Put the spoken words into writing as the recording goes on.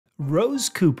Rose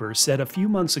Cooper said a few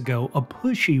months ago a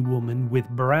pushy woman with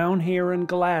brown hair and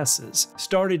glasses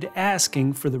started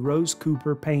asking for the Rose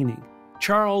Cooper painting.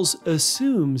 Charles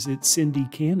assumes it's Cindy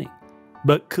Canning.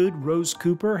 But could Rose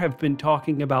Cooper have been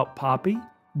talking about Poppy?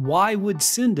 Why would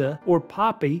Cinda or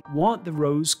Poppy want the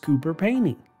Rose Cooper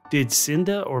painting? Did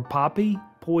Cinda or Poppy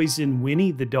poison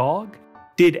Winnie the dog?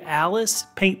 Did Alice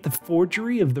paint the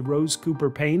forgery of the Rose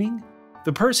Cooper painting?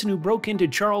 The person who broke into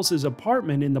Charles's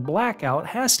apartment in the blackout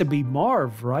has to be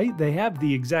Marv, right? They have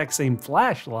the exact same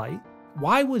flashlight.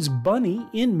 Why was Bunny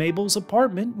in Mabel's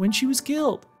apartment when she was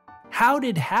killed? How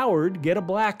did Howard get a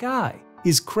black eye?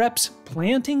 Is Kreps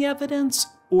planting evidence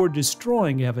or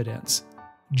destroying evidence?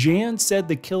 Jan said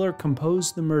the killer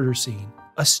composed the murder scene.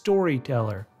 A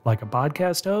storyteller, like a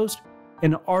podcast host.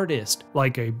 An artist,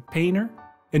 like a painter.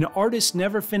 An artist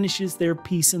never finishes their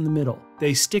piece in the middle.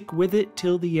 They stick with it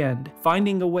till the end,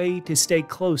 finding a way to stay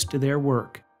close to their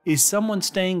work. Is someone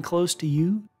staying close to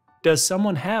you? Does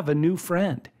someone have a new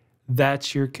friend?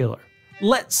 That's your killer.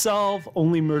 Let's solve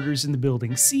Only Murders in the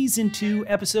Building. Season 2,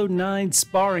 Episode 9,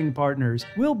 Sparring Partners.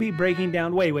 We'll be breaking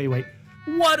down... Wait.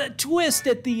 What a twist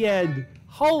at the end!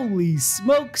 Holy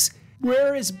smokes!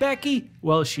 Where is Becky?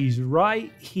 Well, she's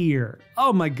right here.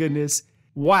 Oh my goodness.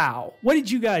 Wow. What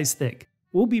did you guys think?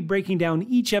 We'll be breaking down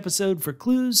each episode for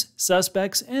clues,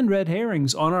 suspects, and red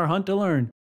herrings on our hunt to learn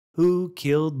who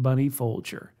killed Bunny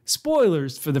Folger.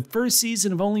 Spoilers for the first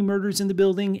season of Only Murders in the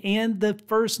Building and the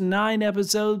first 9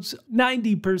 episodes,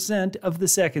 90% of the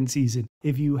second season.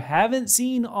 If you haven't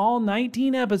seen all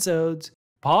 19 episodes,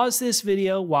 pause this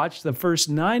video, watch the first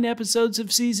 9 episodes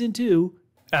of season 2.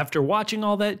 After watching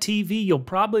all that TV, you'll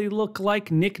probably look like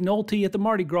Nick Nolte at the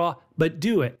Mardi Gras, but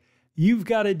do it. You've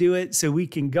got to do it so we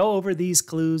can go over these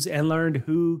clues and learn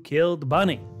who killed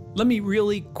Bunny. Let me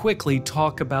really quickly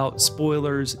talk about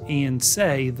spoilers and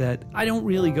say that I don't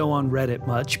really go on Reddit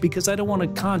much because I don't want to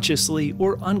consciously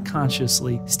or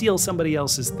unconsciously steal somebody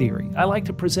else's theory. I like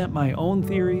to present my own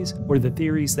theories or the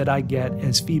theories that I get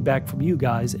as feedback from you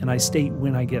guys, and I state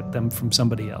when I get them from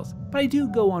somebody else. But I do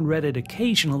go on Reddit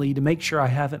occasionally to make sure I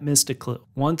haven't missed a clue.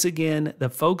 Once again, the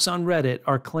folks on Reddit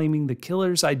are claiming the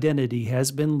killer's identity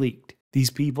has been leaked. These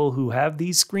people who have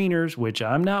these screeners, which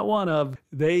I'm not one of,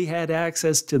 they had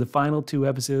access to the final 2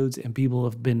 episodes, and people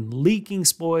have been leaking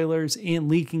spoilers and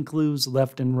leaking clues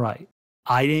left and right.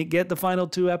 I didn't get the final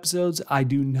 2 episodes. I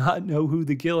do not know who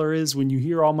the killer is. When you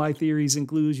hear all my theories and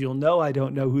clues, you'll know I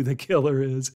don't know who the killer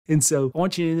is. And so I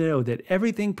want you to know that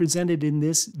everything presented in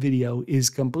this video is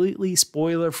completely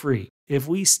spoiler-free. If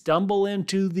we stumble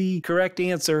into the correct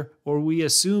answer or we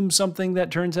assume something that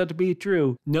turns out to be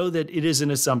true, know that it is an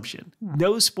assumption.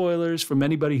 No spoilers from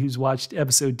anybody who's watched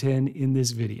episode 10 in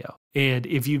this video. And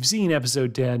if you've seen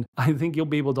episode 10, I think you'll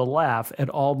be able to laugh at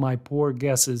all my poor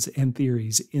guesses and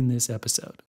theories in this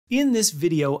episode. In this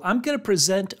video, I'm going to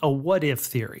present a what-if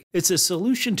theory. It's a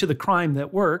solution to the crime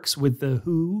that works with the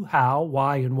who, how,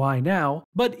 why, and why now,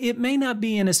 but it may not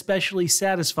be an especially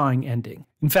satisfying ending.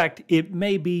 In fact, it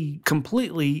may be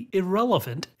completely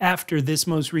irrelevant after this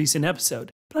most recent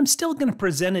episode. But I'm still going to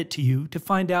present it to you to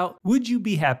find out, would you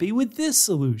be happy with this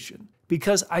solution?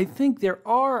 Because I think there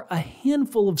are a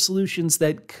handful of solutions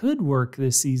that could work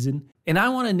this season, and I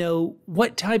want to know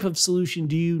what type of solution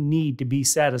do you need to be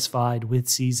satisfied with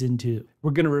season 2.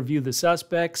 We're going to review the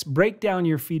suspects, break down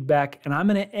your feedback, and I'm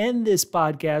going to end this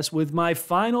podcast with my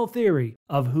final theory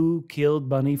of who killed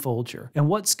Bunny Folger and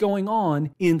what's going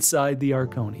on inside the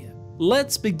Arconia.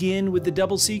 Let's begin with the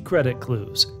double C credit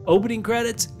clues. Opening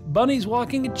credits, Bunny's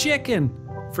walking a chicken.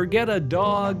 Forget a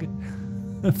dog.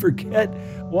 Forget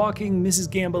walking Mrs.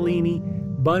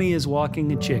 Gambolini. Bunny is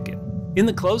walking a chicken. In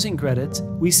the closing credits,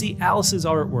 we see Alice's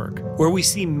artwork, where we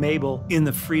see Mabel in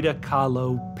the Frida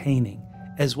Kahlo painting,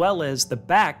 as well as the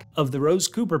back of the Rose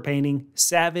Cooper painting,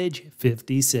 Savage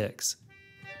 56.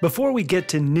 Before we get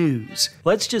to news,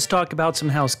 let's just talk about some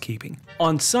housekeeping.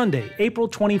 On Sunday, April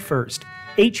 21st,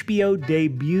 HBO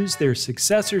debuts their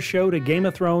successor show to Game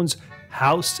of Thrones,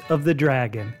 House of the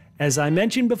Dragon. As I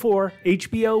mentioned before,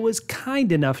 HBO was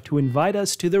kind enough to invite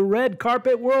us to the red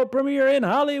carpet world premiere in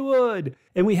Hollywood.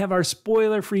 And we have our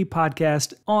spoiler-free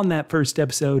podcast on that first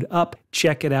episode up.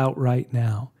 Check it out right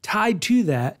now. Tied to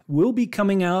that, we'll be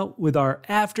coming out with our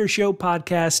after show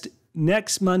podcast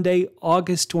next Monday,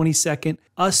 August 22nd,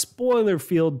 a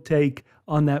spoiler-filled take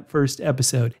on that first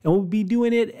episode. And we'll be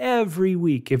doing it every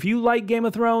week. If you like Game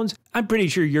of Thrones, I'm pretty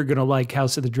sure you're going to like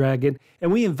House of the Dragon.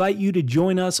 And we invite you to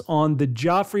join us on the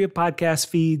Joffrey podcast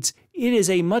feeds. It is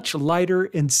a much lighter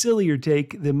and sillier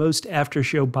take than most after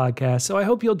show podcasts, so I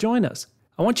hope you'll join us.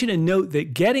 I want you to note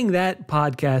that getting that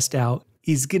podcast out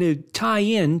is going to tie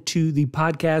in to the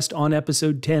podcast on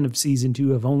episode 10 of season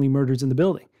 2 of Only Murders in the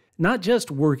Building. Not just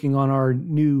working on our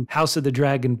new House of the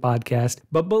Dragon podcast,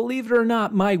 but believe it or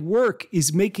not, my work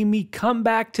is making me come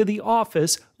back to the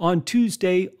office on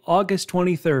Tuesday, August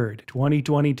 23rd,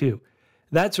 2022.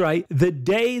 That's right, the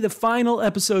day the final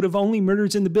episode of Only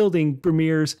Murders in the Building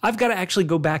premieres, I've got to actually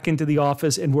go back into the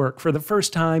office and work for the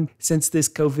first time since this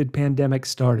COVID pandemic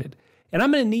started. And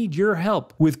I'm going to need your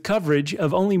help with coverage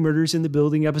of Only Murders in the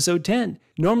Building episode 10.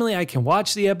 Normally I can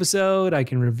watch the episode, I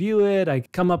can review it, I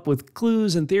come up with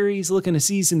clues and theories, look into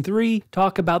season 3,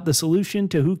 talk about the solution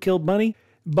to who killed Bunny,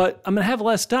 but I'm going to have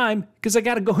less time because I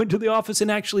got to go into the office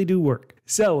and actually do work.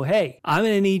 So hey, I'm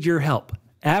going to need your help.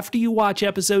 After you watch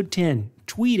episode 10,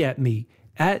 tweet at me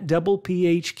at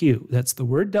 @PHQ. That's the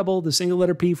word double, the single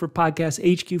letter P for podcast,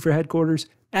 HQ for headquarters,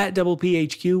 at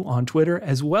 @PHQ on Twitter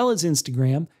as well as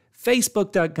Instagram.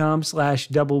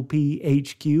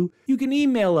 Facebook.com/PHQ. You can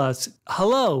email us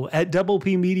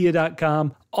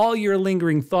hello@PPmedia.com. All your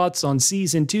lingering thoughts on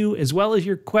season 2, as well as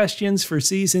your questions for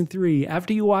season 3.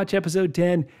 After you watch episode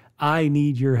 10, I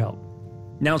need your help.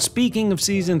 Now, speaking of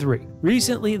season 3,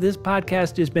 recently this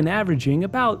podcast has been averaging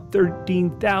about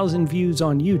 13,000 views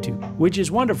on YouTube, which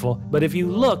is wonderful. But if you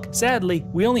look, sadly,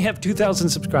 we only have 2,000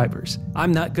 subscribers.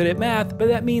 I'm not good at math, but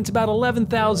that means about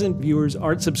 11,000 viewers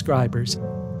aren't subscribers.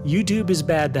 YouTube is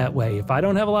bad that way. If I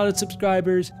don't have a lot of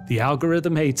subscribers, the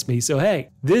algorithm hates me. So hey,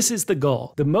 this is the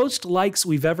goal. The most likes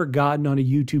we've ever gotten on a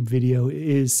YouTube video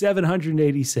is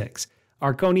 786.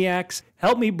 Arconiacs,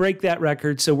 help me break that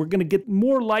record, so we're going to get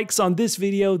more likes on this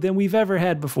video than we've ever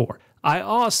had before. I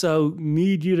also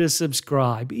need you to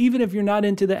subscribe. Even if you're not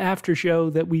into the after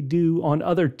show that we do on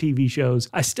other TV shows,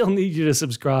 I still need you to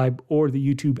subscribe or the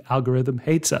YouTube algorithm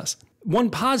hates us.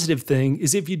 One positive thing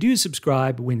is if you do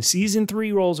subscribe, when season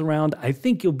 3 rolls around, I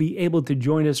think you'll be able to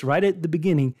join us right at the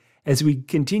beginning as we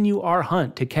continue our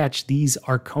hunt to catch these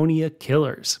Arconia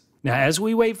killers. Now, as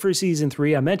we wait for season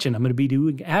 3, I mentioned I'm going to be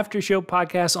doing after show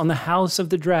podcasts on the House of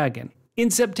the Dragon.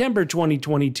 In September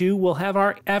 2022, we'll have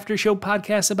our after show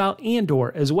podcast about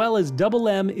Andor, as well as Double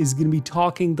M is going to be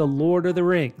talking The Lord of the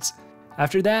Rings.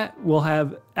 After that, we'll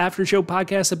have after show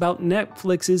podcasts about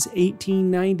Netflix's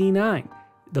 1899.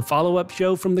 The follow-up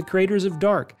show from the creators of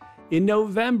Dark. In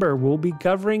November, we'll be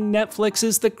covering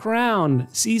Netflix's The Crown,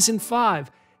 Season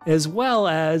 5, as well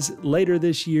as later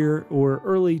this year or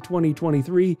early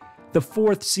 2023, the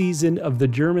 4th season of the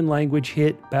German language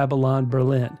hit Babylon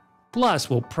Berlin. Plus,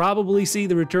 we'll probably see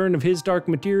the return of His Dark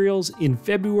Materials. In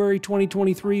February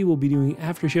 2023, we'll be doing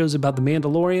after shows about The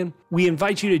Mandalorian. We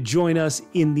invite you to join us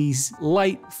in these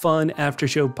light, fun after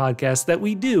show podcasts that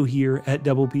we do here at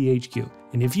PPHQ.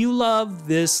 And if you love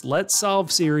this Let's Solve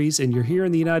series and you're here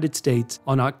in the United States,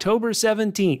 on October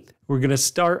 17th, we're going to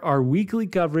start our weekly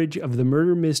coverage of the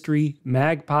murder mystery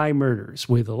Magpie Murders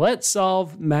with Let's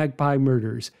Solve Magpie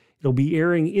Murders. It'll be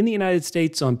airing in the United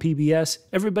States on PBS.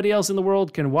 Everybody else in the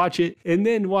world can watch it and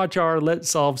then watch our Let's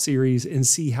Solve series and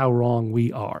see how wrong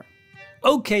we are.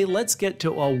 Okay, let's get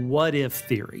to a what-if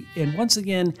theory. And once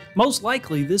again, most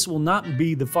likely this will not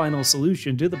be the final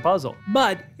solution to the puzzle.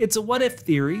 But it's a what-if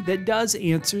theory that does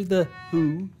answer the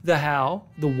who, the how,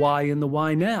 the why, and the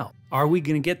why now. Are we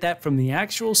going to get that from the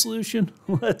actual solution?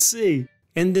 Let's see.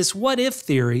 And this what-if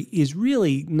theory is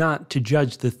really not to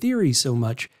judge the theory so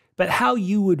much, but how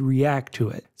you would react to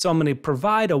it. So I'm going to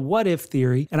provide a what-if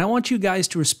theory, and I want you guys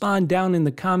to respond down in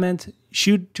the comments.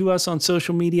 Shoot to us on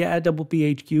social media at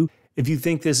PPHQ if you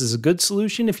think this is a good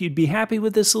solution, if you'd be happy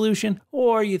with this solution,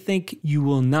 or you think you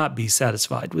will not be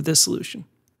satisfied with this solution.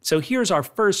 So here's our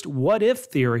first what-if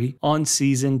theory on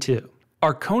Season 2.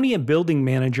 Arconia building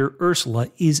manager Ursula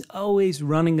is always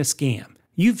running a scam.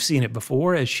 You've seen it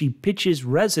before as she pitches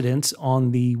residents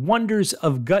on the wonders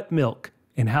of gut milk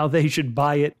and how they should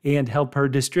buy it and help her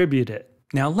distribute it.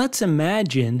 Now let's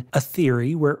imagine a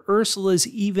theory where Ursula's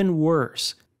even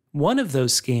worse. One of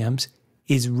those scams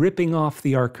is ripping off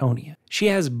the Arconia. She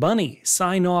has Bunny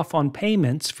sign off on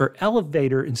payments for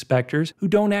elevator inspectors who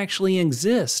don't actually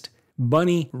exist.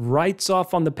 Bunny writes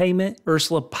off on the payment,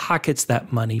 Ursula pockets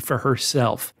that money for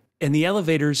herself, and the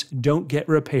elevators don't get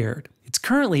repaired. It's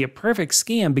currently a perfect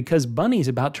scam because Bunny's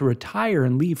about to retire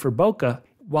and leave for Boca,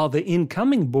 while the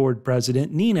incoming board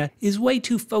president, Nina, is way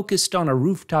too focused on a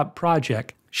rooftop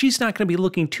project. She's not going to be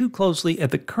looking too closely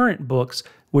at the current books,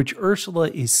 which Ursula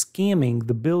is scamming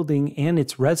the building and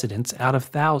its residents out of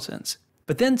thousands.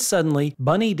 But then suddenly,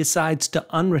 Bunny decides to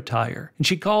unretire, and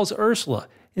she calls Ursula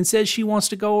and says she wants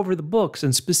to go over the books,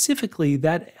 and specifically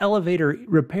that elevator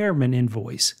repairman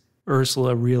invoice.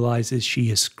 Ursula realizes she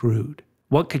is screwed.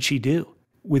 What could she do?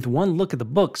 With one look at the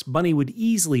books, Bunny would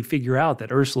easily figure out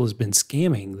that Ursula's been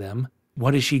scamming them.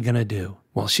 What is she gonna do?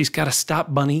 Well, she's gotta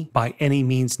stop Bunny by any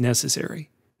means necessary.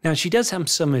 Now, she does have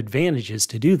some advantages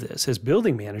to do this. As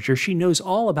building manager, she knows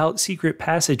all about secret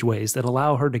passageways that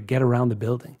allow her to get around the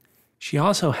building. She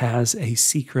also has a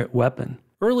secret weapon.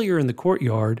 Earlier in the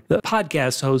courtyard, the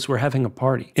podcast hosts were having a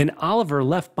party, and Oliver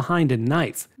left behind a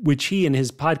knife, which he and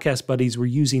his podcast buddies were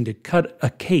using to cut a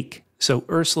cake. So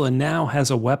Ursula now has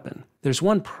a weapon. There's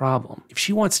one problem. If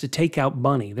she wants to take out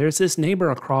Bunny, there's this neighbor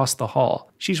across the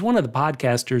hall. She's one of the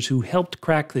podcasters who helped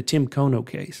crack the Tim Kono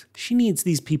case. She needs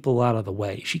these people out of the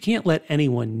way. She can't let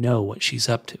anyone know what she's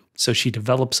up to. So she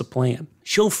develops a plan.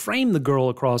 She'll frame the girl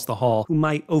across the hall who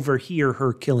might overhear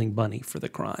her killing Bunny for the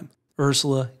crime.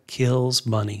 Ursula kills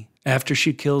Bunny. After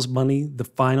she kills Bunny, the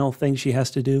final thing she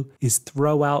has to do is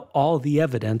throw out all the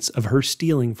evidence of her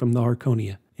stealing from the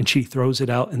Arconia, and she throws it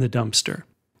out in the dumpster.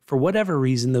 For whatever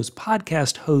reason, those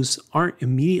podcast hosts aren't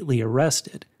immediately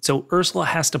arrested, so Ursula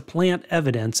has to plant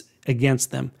evidence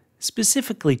against them,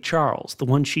 specifically Charles, the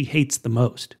one she hates the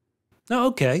most. Now,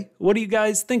 okay, what do you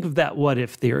guys think of that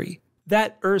what-if theory?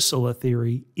 That Ursula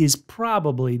theory is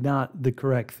probably not the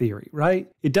correct theory,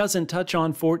 right? It doesn't touch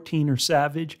on 14 or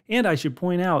Savage, and I should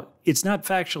point out, it's not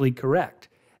factually correct.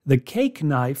 The cake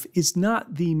knife is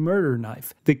not the murder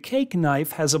knife. The cake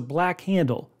knife has a black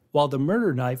handle, while the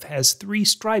murder knife has 3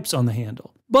 stripes on the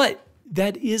handle. But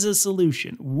that is a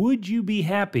solution. Would you be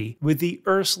happy with the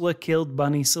Ursula killed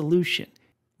Bunny solution?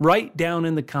 Write down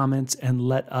in the comments and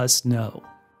let us know.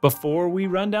 Before we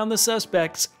run down the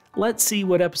suspects, let's see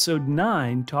what episode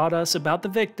 9 taught us about the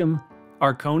victim,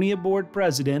 Arconia board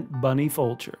president Bunny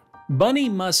Folger. Bunny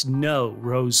must know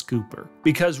Rose Cooper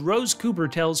because Rose Cooper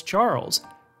tells Charles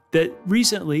that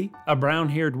recently a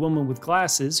brown-haired woman with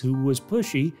glasses who was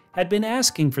pushy had been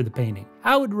asking for the painting.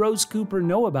 How would Rose Cooper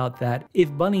know about that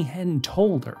if Bunny hadn't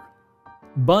told her?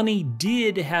 Bunny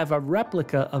did have a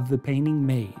replica of the painting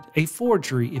made, a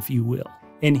forgery if you will,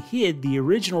 and hid the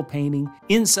original painting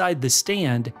inside the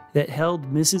stand that held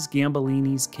Mrs.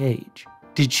 Gambellini's cage.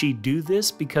 Did she do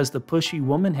this because the pushy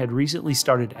woman had recently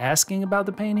started asking about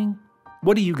the painting?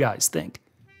 What do you guys think?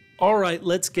 All right,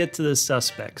 let's get to the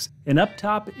suspects. And up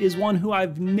top is one who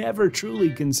I've never truly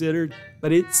considered,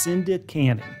 but it's Cinda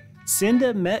Canning.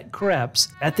 Cinda met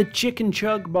Kreps at the Chicken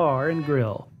Chug Bar and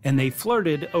Grill, and they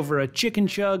flirted over a Chicken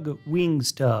Chug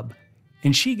wings tub.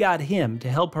 And she got him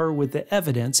to help her with the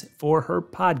evidence for her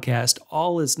podcast,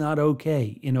 All Is Not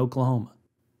Okay in Oklahoma.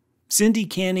 Cindy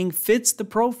Canning fits the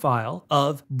profile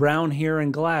of brown hair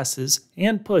and glasses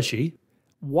and pushy.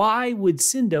 Why would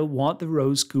Cinda want the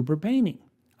Rose Cooper painting?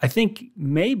 I think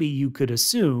maybe you could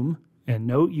assume, and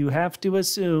note you have to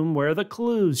assume where the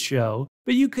clues show,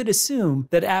 but you could assume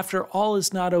that after All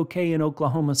Is Not Okay in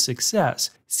Oklahoma's success,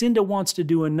 Cinda wants to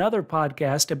do another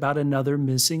podcast about another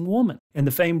missing woman. And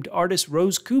the famed artist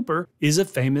Rose Cooper is a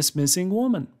famous missing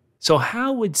woman. So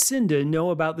how would Cinda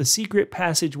know about the secret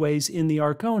passageways in the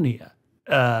Arconia?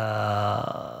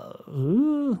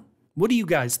 What do you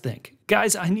guys think?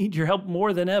 Guys, I need your help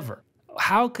more than ever.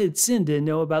 How could Cinda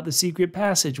know about the secret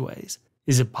passageways?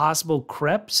 Is it possible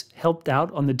Kreps helped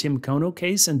out on the Tim Kono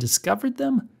case and discovered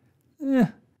them?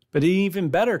 But an even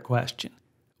better question.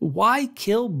 Why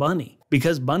kill Bunny?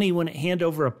 Because Bunny wouldn't hand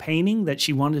over a painting that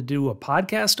she wanted to do a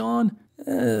podcast on?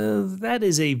 That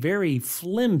is a very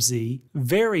flimsy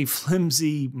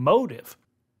motive.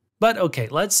 But okay,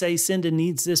 let's say Cinda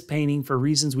needs this painting for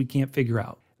reasons we can't figure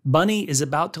out. Bunny is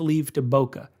about to leave to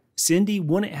Boca. Cindy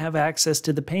wouldn't have access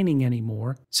to the painting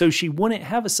anymore, so she wouldn't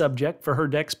have a subject for her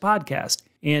next podcast.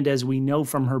 And as we know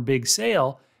from her big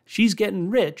sale, she's getting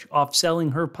rich off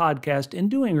selling her podcast and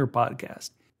doing her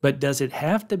podcast. But does it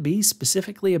have to be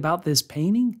specifically about this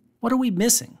painting? What are we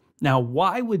missing? Now,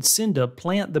 why would Cinda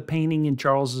plant the painting in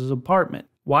Charles's apartment?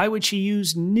 Why would she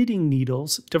use knitting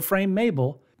needles to frame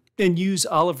Mabel and use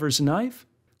Oliver's knife?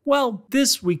 Well,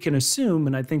 this we can assume,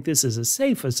 and I think this is a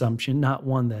safe assumption, not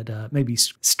one that maybe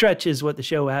stretches what the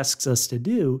show asks us to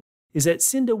do, is that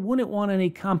Cinda wouldn't want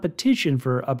any competition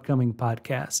for her upcoming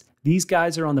podcast. These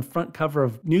guys are on the front cover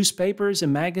of newspapers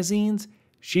and magazines.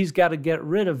 She's got to get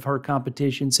rid of her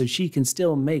competition so she can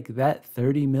still make that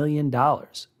 $30 million.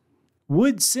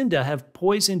 Would Cinda have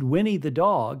poisoned Winnie the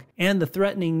dog and the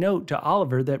threatening note to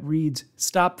Oliver that reads,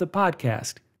 "Stop the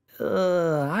podcast"?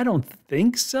 I don't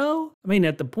think so. I mean,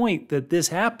 at the point that this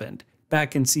happened,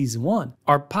 back in season 1,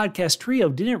 our podcast trio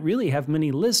didn't really have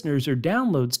many listeners or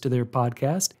downloads to their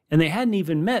podcast, and they hadn't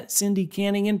even met Cindy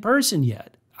Canning in person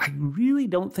yet. I really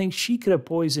don't think she could have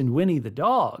poisoned Winnie the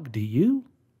dog, do you?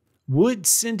 Would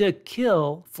Cinda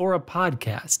kill for a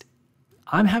podcast?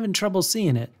 I'm having trouble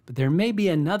seeing it, but there may be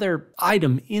another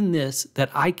item in this that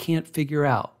I can't figure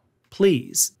out.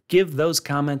 Please give those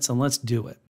comments and let's do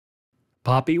it.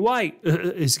 Becky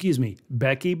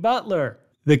Butler.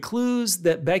 The clues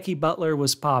that Becky Butler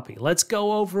was Poppy. Let's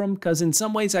go over them because in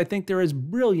some ways I think they're as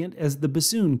brilliant as the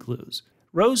bassoon clues.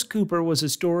 Rose Cooper was a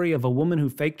story of a woman who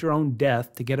faked her own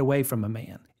death to get away from a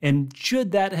man. And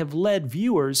should that have led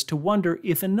viewers to wonder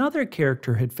if another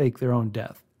character had faked their own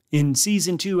death? In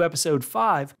Season 2, Episode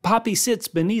 5, Poppy sits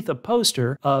beneath a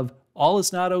poster of All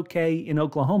Is Not Okay in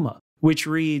Oklahoma, which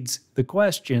reads the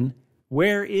question,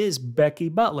 where is Becky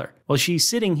Butler? Well, she's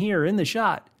sitting here in the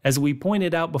shot. As we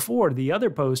pointed out before, the other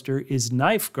poster is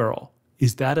Knife Girl.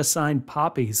 Is that a sign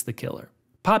Poppy's the killer?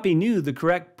 Poppy knew the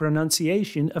correct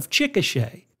pronunciation of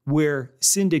Chickasha, where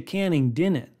Cinda Canning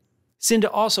didn't.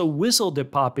 Cinda also whistled at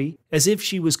Poppy as if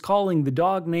she was calling the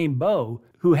dog named Bo,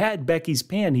 who had Becky's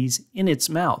panties in its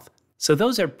mouth. So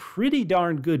those are pretty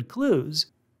darn good clues.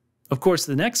 Of course,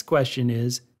 the next question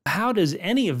is, how does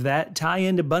any of that tie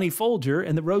into Bunny Folger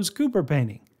and the Rose Cooper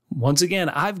painting? Once again,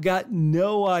 I've got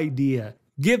no idea.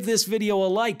 Give this video a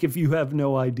like if you have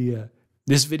no idea.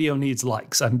 This video needs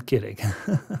likes, I'm kidding.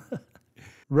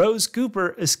 Rose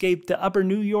Cooper escaped to Upper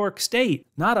New York State,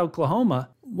 not Oklahoma.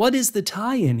 What is the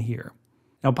tie-in here?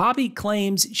 Now, Poppy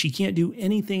claims she can't do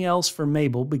anything else for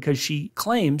Mabel because she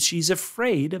claims she's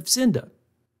afraid of Cinda.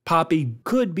 Poppy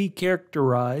could be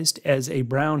characterized as a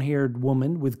brown-haired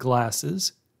woman with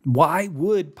glasses. Why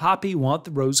would Poppy want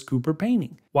the Rose Cooper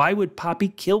painting? Why would Poppy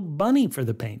kill Bunny for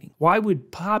the painting? Why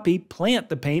would Poppy plant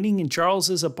the painting in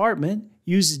Charles's apartment,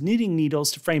 use knitting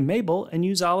needles to frame Mabel, and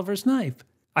use Oliver's knife?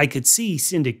 I could see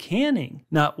Cinda Canning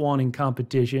not wanting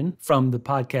competition from the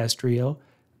podcast trio,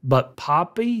 but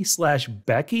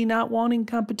Poppy/Becky not wanting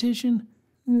competition?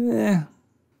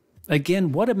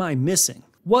 Again, what am I missing?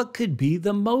 What could be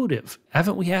the motive?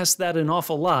 Haven't we asked that an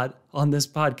awful lot on this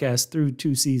podcast through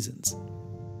 2 seasons?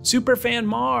 Superfan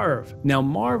Marv. Now,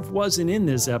 Marv wasn't in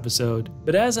this episode,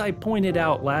 but as I pointed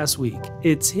out last week,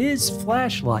 it's his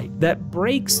flashlight that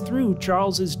breaks through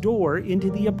Charles's door into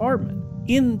the apartment.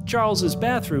 In Charles's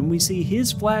bathroom, we see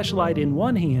his flashlight in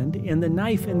one hand and the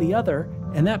knife in the other,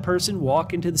 and that person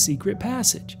walk into the secret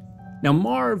passage. Now,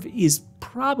 Marv is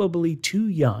probably too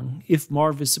young, if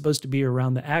Marv is supposed to be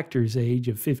around the actor's age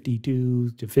of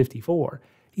 52 to 54.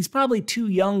 He's probably too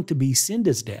young to be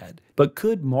Cinda's dad, but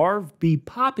could Marv be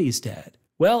Poppy's dad?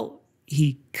 Well,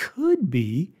 he could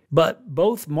be, but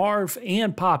both Marv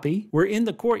and Poppy were in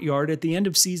the courtyard at the end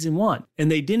of Season 1, and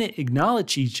they didn't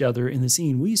acknowledge each other in the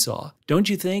scene we saw. Don't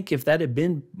you think if that had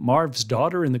been Marv's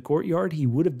daughter in the courtyard, he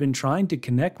would have been trying to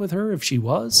connect with her if she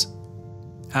was?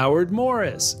 Howard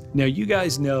Morris. Now, you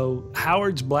guys know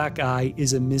Howard's black eye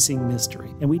is a missing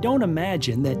mystery, and we don't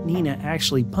imagine that Nina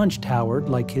actually punched Howard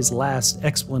like his last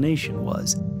explanation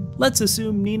was. Let's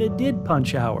assume Nina did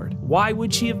punch Howard. Why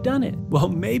would she have done it? Well,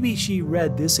 maybe she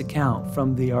read this account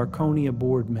from the Arconia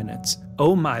board minutes.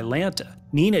 Oh my Lanta,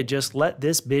 Nina just let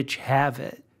this bitch have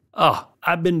it. Oh,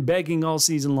 I've been begging all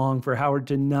season long for Howard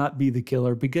to not be the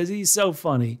killer because he's so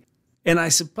funny. And I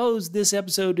suppose this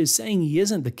episode is saying he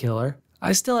isn't the killer.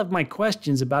 I still have my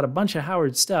questions about a bunch of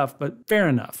Howard stuff, but fair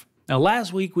enough. Now,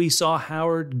 last week we saw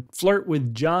Howard flirt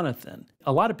with Jonathan.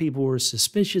 A lot of people were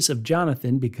suspicious of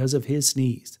Jonathan because of his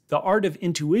sneeze. The Art of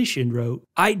Intuition wrote,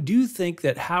 I do think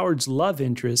that Howard's love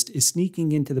interest is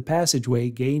sneaking into the passageway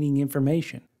gaining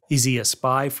information. Is he a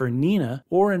spy for Nina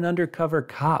or an undercover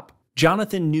cop?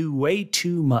 Jonathan knew way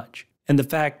too much. And the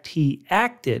fact he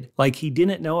acted like he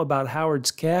didn't know about Howard's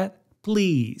cat?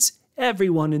 Please.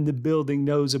 Everyone in the building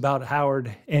knows about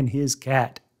Howard and his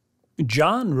cat.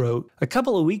 John wrote, a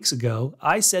couple of weeks ago,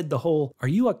 I said the whole, are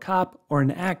you a cop or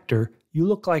an actor? You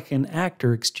look like an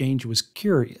actor exchange was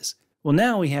curious. Well,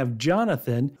 now we have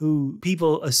Jonathan, who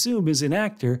people assume is an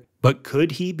actor, but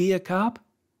could he be a cop?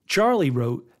 Charlie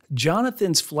wrote,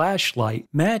 Jonathan's flashlight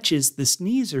matches the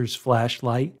sneezer's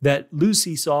flashlight that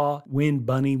Lucy saw when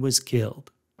Bunny was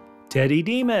killed. Teddy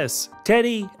Dimas.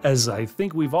 Teddy, as I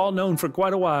think we've all known for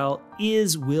quite a while,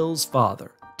 is Will's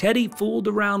father. Teddy fooled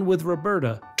around with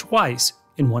Roberta twice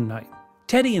in one night.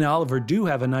 Teddy and Oliver do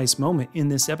have a nice moment in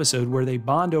this episode where they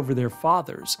bond over their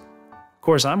fathers. Of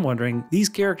course, I'm wondering, these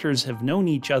characters have known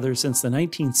each other since the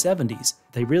 1970s.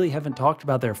 They really haven't talked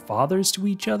about their fathers to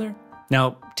each other?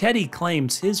 Now, Teddy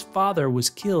claims his father was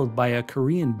killed by a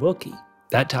Korean bookie.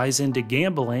 That ties into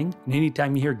gambling, and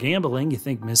anytime you hear gambling, you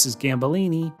think Mrs.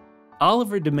 Gambolini.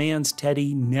 Oliver demands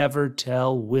Teddy never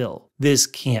tell Will. This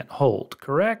can't hold,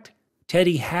 correct?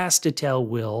 Teddy has to tell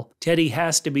Will. Teddy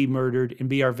has to be murdered and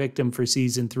be our victim for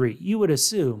Season 3. You would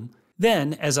assume.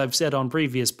 Then, as I've said on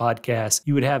previous podcasts,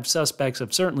 you would have suspects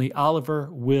of certainly Oliver,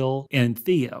 Will, and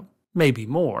Theo. Maybe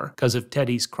more, because of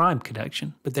Teddy's crime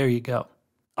connection, but there you go.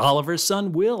 Oliver's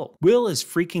son, Will. Will is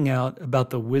freaking out about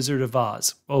The Wizard of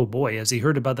Oz. Oh boy, has he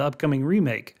heard about the upcoming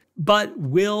remake. But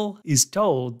Will is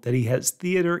told that he has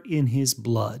theater in his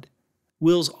blood.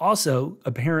 Will's also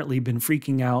apparently been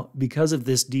freaking out because of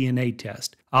this DNA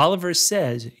test. Oliver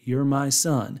says, "You're my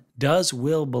son." Does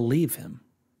Will believe him?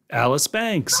 Alice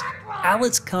Banks.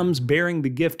 Alice comes bearing the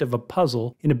gift of a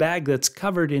puzzle in a bag that's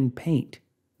covered in paint.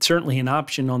 Certainly an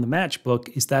option on the matchbook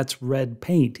is that's red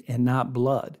paint and not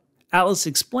blood. Alice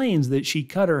explains that she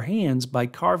cut her hands by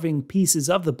carving pieces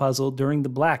of the puzzle during the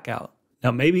blackout. Now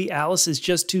maybe Alice is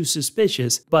just too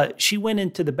suspicious, but she went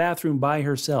into the bathroom by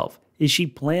herself. Is she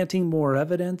planting more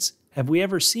evidence? Have we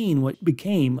ever seen what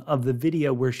became of the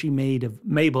video where she made of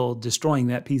Mabel destroying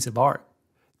that piece of art?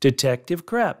 Detective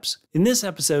Kreps. In this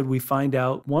episode, we find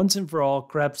out once and for all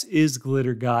Kreps is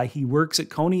Glitter Guy. He works at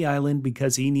Coney Island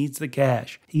because he needs the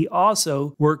cash. He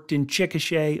also worked in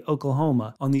Chickasha,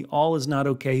 Oklahoma on the All Is Not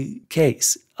Okay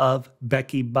case of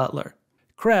Becky Butler.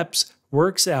 Kreps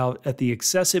works out at the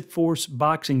Excessive Force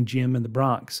boxing gym in the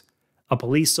Bronx. A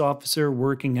police officer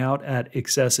working out at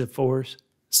Excessive Force.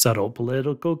 Subtle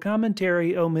political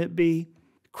commentary, OMITB.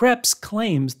 Kreps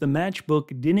claims the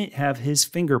matchbook didn't have his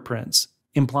fingerprints,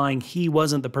 implying he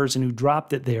wasn't the person who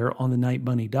dropped it there on the night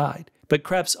Bunny died. But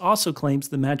Kreps also claims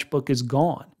the matchbook is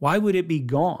gone. Why would it be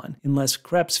gone unless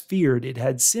Kreps feared it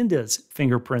had Cinda's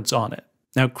fingerprints on it?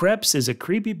 Now, Kreps is a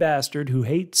creepy bastard who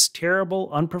hates terrible,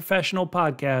 unprofessional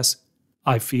podcasts.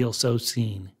 I feel so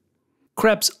seen.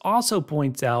 Kreps also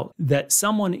points out that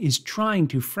someone is trying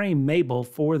to frame Mabel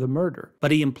for the murder,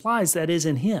 but he implies that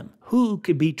isn't him. Who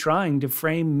could be trying to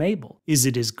frame Mabel? Is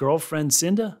it his girlfriend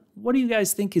Cinda? What do you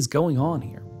guys think is going on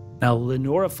here? Now,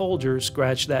 Lenora Folger,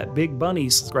 scratch that, Big Bunny,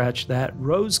 scratch that,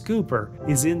 Rose Cooper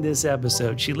is in this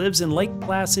episode. She lives in Lake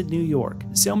Placid, New York.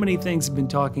 So many things have been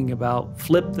talking about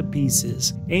flip the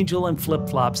pieces, Angel and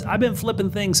flip-flops. I've been flipping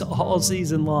things all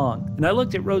season long. And I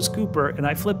looked at Rose Cooper and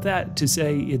I flipped that to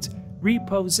say it's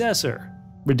repossessor.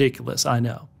 Ridiculous, I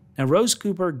know. Now, Rose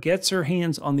Cooper gets her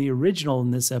hands on the original in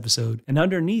this episode, and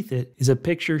underneath it is a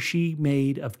picture she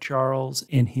made of Charles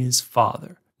and his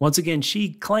father. Once again,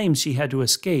 she claims she had to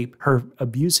escape her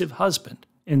abusive husband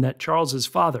and that Charles's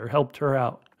father helped her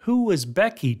out. Who was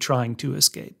Becky trying to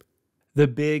escape? The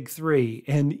big three.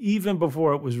 And even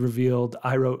before it was revealed,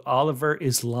 I wrote Oliver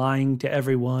is lying to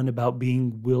everyone about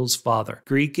being Will's father.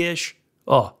 Greekish?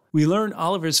 Oh, we learned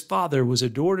Oliver's father was a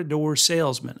door-to-door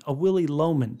salesman, a Willie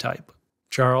Loman type.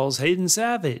 Charles Hayden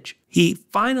Savage. He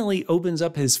finally opens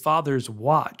up his father's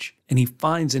watch and he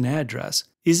finds an address.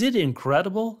 Is it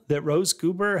incredible that Rose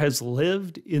Cooper has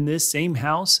lived in this same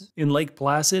house in Lake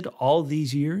Placid all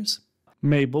these years?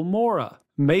 Mabel Mora.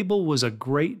 Mabel was a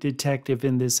great detective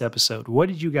in this episode. What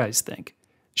did you guys think?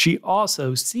 She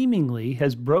also seemingly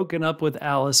has broken up with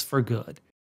Alice for good.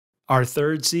 Our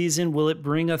third season, will it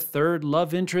bring a third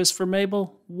love interest for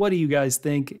Mabel? What do you guys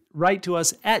think? Write to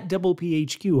us at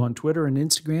DoublePHQ on Twitter and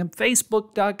Instagram,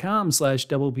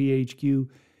 Facebook.com/DoublePHQ,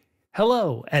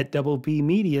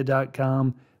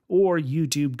 hello@DoublePmedia.com, or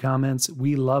YouTube comments.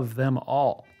 We love them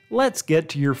all. Let's get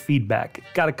to your feedback.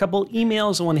 Got a couple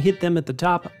emails, I want to hit them at the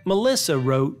top. Melissa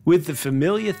wrote, with the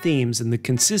familiar themes and the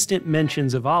consistent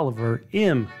mentions of Oliver,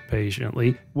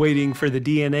 impatiently waiting for the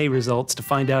DNA results to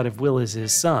find out if Will is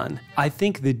his son. I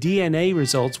think the DNA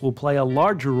results will play a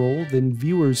larger role than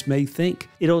viewers may think.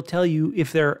 It'll tell you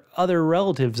if there are other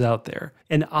relatives out there,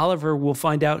 and Oliver will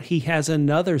find out he has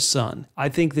another son. I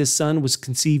think this son was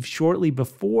conceived shortly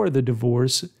before the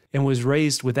divorce and was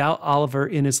raised without Oliver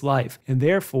in his life, and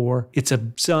therefore it's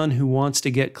a son who wants to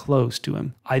get close to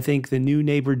him. I think the new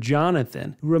neighbor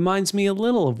Jonathan, who reminds me a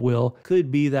little of Will,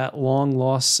 could be that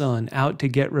long-lost son out to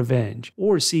get revenge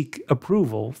or seek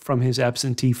approval from his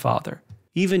absentee father.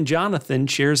 Even Jonathan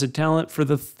shares a talent for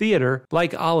the theater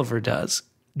like Oliver does.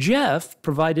 Jeff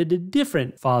provided a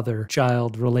different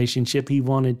father-child relationship he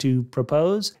wanted to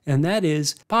propose, and that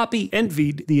is Poppy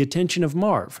envied the attention of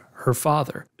Marv, her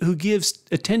father, who gives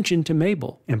attention to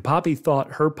Mabel, and Poppy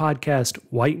thought her podcast,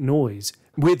 White Noise,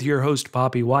 with your host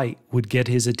Poppy White, would get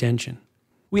his attention.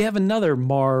 We have another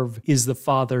Marv is the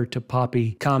father to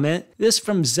Poppy comment, this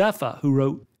from Zepha, who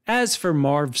wrote, as for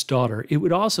Marv's daughter, it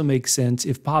would also make sense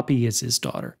if Poppy is his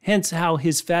daughter, hence how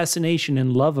his fascination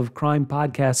and love of crime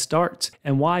podcast starts,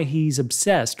 and why he's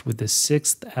obsessed with the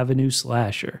 6th Avenue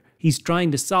slasher. He's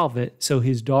trying to solve it so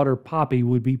his daughter Poppy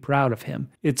would be proud of him.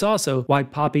 It's also why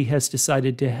Poppy has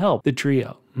decided to help the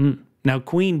trio. Now,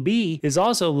 Queen Bee is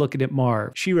also looking at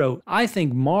Marv. She wrote, I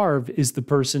think Marv is the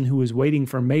person who was waiting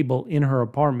for Mabel in her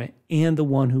apartment and the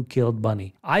one who killed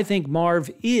Bunny. I think Marv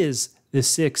is the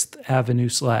 6th Avenue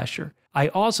slasher. I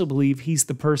also believe he's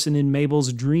the person in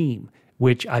Mabel's dream,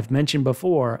 which I've mentioned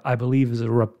before, I believe is a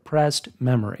repressed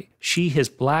memory. She has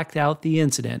blacked out the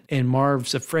incident, and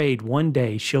Marv's afraid one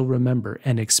day she'll remember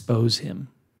and expose him.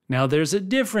 Now, there's a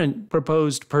different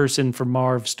proposed person for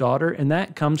Marv's daughter, and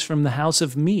that comes from the house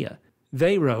of Mia.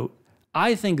 They wrote,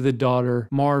 I think the daughter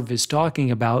Marv is talking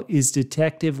about is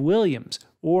Detective Williams,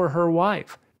 or her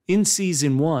wife. In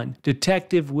season 1,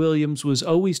 Detective Williams was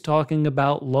always talking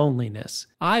about loneliness.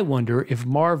 I wonder if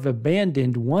Marv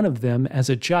abandoned one of them as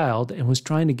a child and was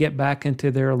trying to get back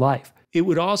into their life. It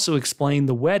would also explain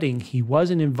the wedding he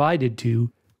wasn't invited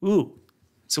to. Ooh.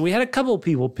 So we had a couple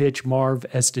people pitch Marv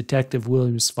as Detective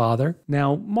Williams' father.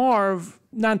 Now, Marv,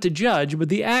 not to judge, but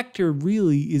the actor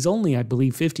really is only, I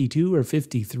believe, 52 or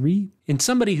 53. And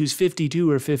somebody who's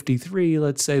 52 or 53,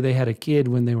 let's say they had a kid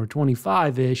when they were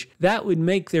 25-ish, that would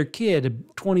make their kid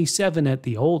 27 at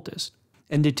the oldest.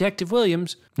 And Detective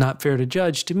Williams, not fair to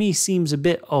judge, to me seems a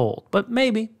bit old, but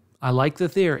maybe. I like the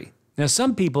theory. Now,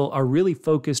 some people are really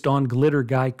focused on glitter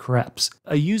guy Kreps.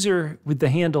 A user with the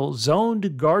handle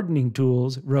Zoned Gardening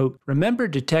Tools wrote, remember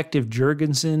Detective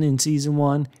Jurgensen in season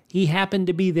 1? He happened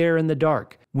to be there in the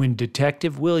dark when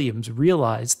Detective Williams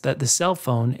realized that the cell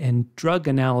phone and drug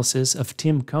analysis of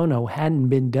Tim Kono hadn't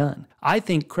been done. I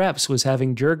think Kreps was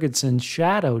having Jurgensen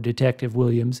shadow Detective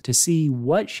Williams to see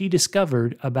what she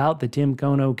discovered about the Tim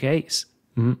Kono case.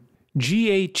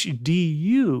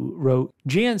 GHDU wrote,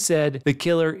 Jan said the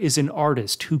killer is an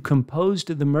artist who composed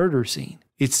the murder scene.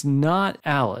 It's not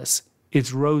Alice.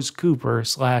 It's Rose Cooper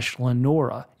 /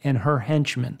 Lenora and her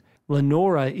henchman.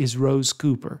 Lenora is Rose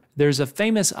Cooper. There's a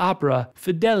famous opera,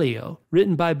 Fidelio,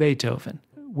 written by Beethoven,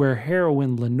 where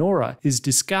heroine Lenora is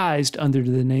disguised under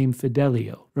the name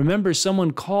Fidelio. Remember,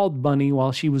 someone called Bunny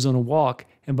while she was on a walk,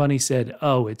 and Bunny said,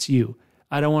 oh, it's you.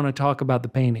 I don't want to talk about the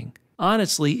painting.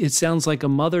 Honestly, it sounds like a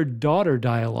mother-daughter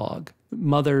dialogue.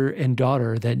 Mother and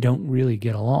daughter that don't really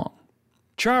get along.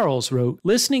 Charles wrote,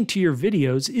 listening to your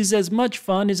videos is as much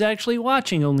fun as actually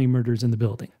watching Only Murders in the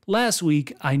Building. Last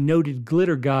week, I noted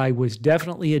Glitter Guy was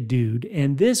definitely a dude,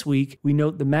 and this week, we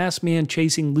note the masked man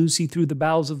chasing Lucy through the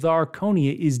bowels of the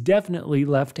Arconia is definitely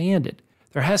left-handed.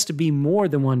 There has to be more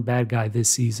than one bad guy this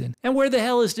season. And where the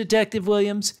hell is Detective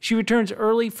Williams? She returns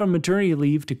early from maternity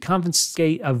leave to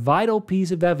confiscate a vital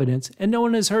piece of evidence, and no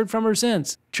one has heard from her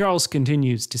since. Charles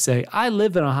continues to say, I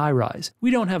live in a high-rise. We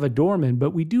don't have a doorman, but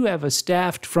we do have a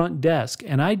staffed front desk,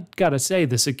 and I gotta say,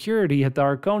 the security at the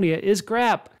Arconia is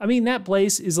crap. I mean, that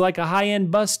place is like a high-end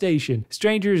bus station.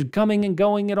 Strangers coming and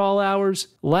going at all hours.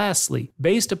 Lastly,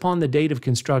 based upon the date of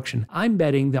construction, I'm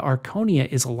betting the Arconia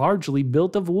is largely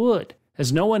built of wood.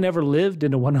 Has no one ever lived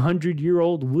in a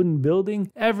 100-year-old wooden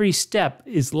building? Every step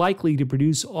is likely to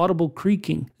produce audible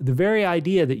creaking. The very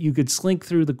idea that you could slink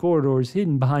through the corridors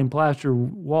hidden behind plaster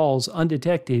walls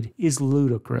undetected is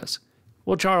ludicrous.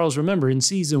 Well, Charles, remember, in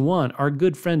season 1, our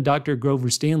good friend Dr. Grover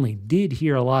Stanley did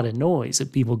hear a lot of noise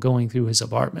of people going through his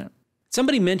apartment.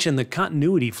 Somebody mentioned the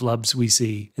continuity flubs we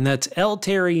see, and that's L.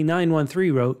 Terry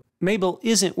 913 wrote, Mabel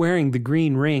isn't wearing the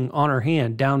green ring on her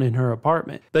hand down in her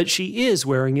apartment, but she is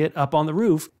wearing it up on the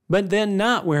roof, but then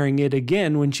not wearing it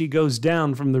again when she goes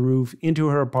down from the roof into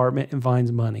her apartment and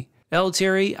finds money. L.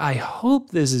 Terry, I hope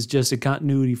this is just a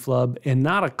continuity flub and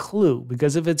not a clue,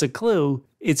 because if it's a clue,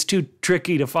 it's too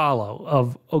tricky to follow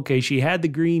of, okay, she had the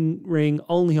green ring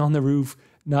only on the roof,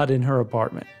 not in her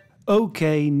apartment.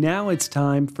 Okay, now it's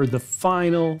time for the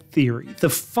final theory, the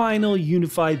final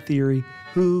unified theory.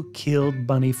 Who killed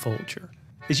Bunny Folger?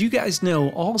 As you guys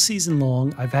know, all season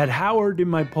long, I've had Howard in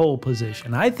my pole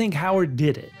position. I think Howard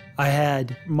did it. I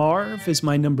had Marv as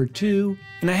my number 2,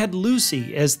 and I had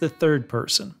Lucy as the 3rd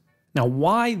person. Now,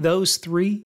 why those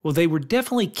 3? Well, they were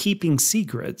definitely keeping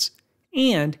secrets,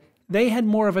 and they had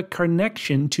more of a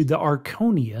connection to the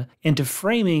Arconia and to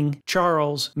framing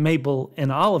Charles, Mabel,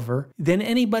 and Oliver than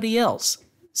anybody else.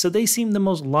 So they seemed the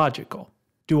most logical.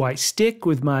 Do I stick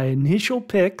with my initial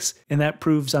picks and that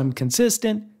proves I'm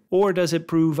consistent, or does it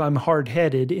prove I'm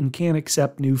hard-headed and can't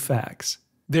accept new facts?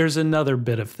 There's another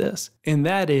bit of this, and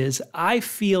that is I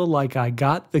feel like I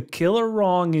got the killer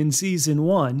wrong in season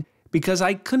 1 because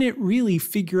I couldn't really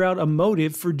figure out a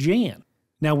motive for Jan.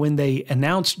 Now, when they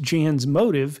announced Jan's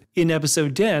motive in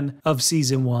episode 10 of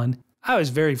season 1, I was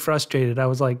very frustrated. I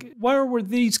was like, where were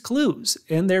these clues?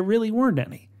 And there really weren't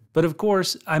any. But of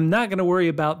course, I'm not going to worry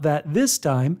about that this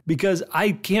time because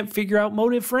I can't figure out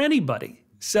motive for anybody.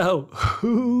 So,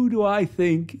 who do I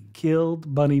think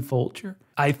killed Bunny Folger?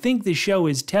 I think the show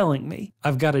is telling me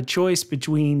I've got a choice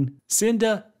between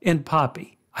Cinda and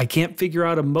Poppy. I can't figure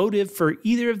out a motive for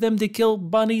either of them to kill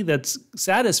Bunny that's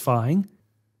satisfying.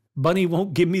 Bunny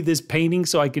won't give me this painting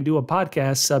so I can do a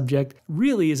podcast subject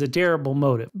really is a terrible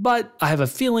motive. But I have a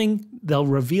feeling they'll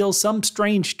reveal some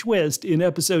strange twist in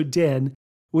episode 10,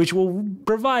 which will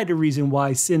provide a reason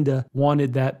why Cinda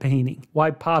wanted that painting,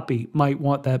 why Poppy might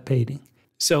want that painting.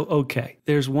 So, okay,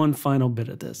 there's one final bit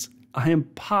of this. I am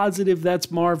positive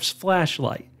that's Marv's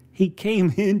flashlight. He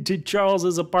came into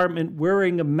Charles's apartment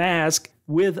wearing a mask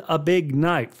with a big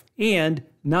knife and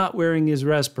not wearing his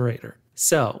respirator.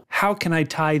 So, how can I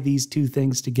tie these two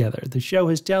things together? The show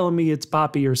is telling me it's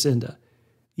Poppy or Cinda.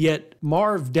 Yet,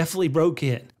 Marv definitely broke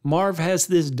in. Marv has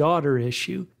this daughter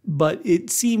issue, but it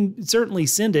seemed certainly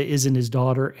Cinda isn't his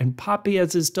daughter, and Poppy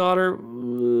as his daughter.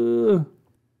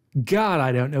 God,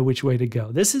 I don't know which way to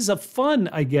go. This is a fun,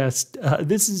 I guess.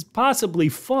 This is possibly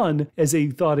fun as a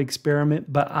thought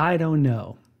experiment, but I don't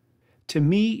know. To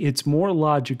me, it's more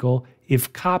logical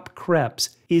if Cop Kreps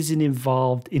isn't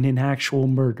involved in an actual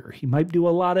murder. He might do a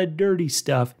lot of dirty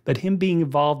stuff, but him being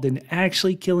involved in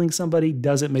actually killing somebody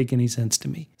doesn't make any sense to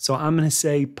me. So I'm going to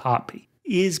say Poppy.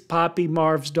 Is Poppy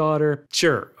Marv's daughter?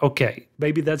 Sure, okay.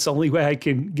 Maybe that's the only way I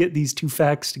can get these two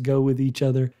facts to go with each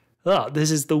other. Oh,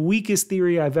 this is the weakest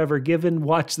theory I've ever given.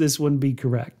 Watch this one be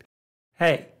correct.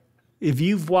 Hey, if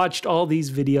you've watched all these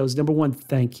videos, number one,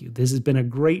 thank you. This has been a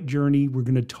great journey. We're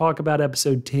going to talk about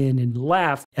episode 10 and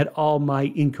laugh at all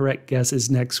my incorrect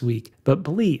guesses next week. But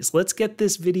please, let's get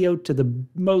this video to the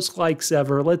most likes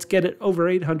ever. Let's get it over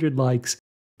 800 likes.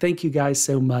 Thank you guys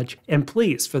so much. And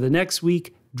please, for the next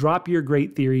week, drop your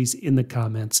great theories in the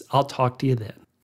comments. I'll talk to you then.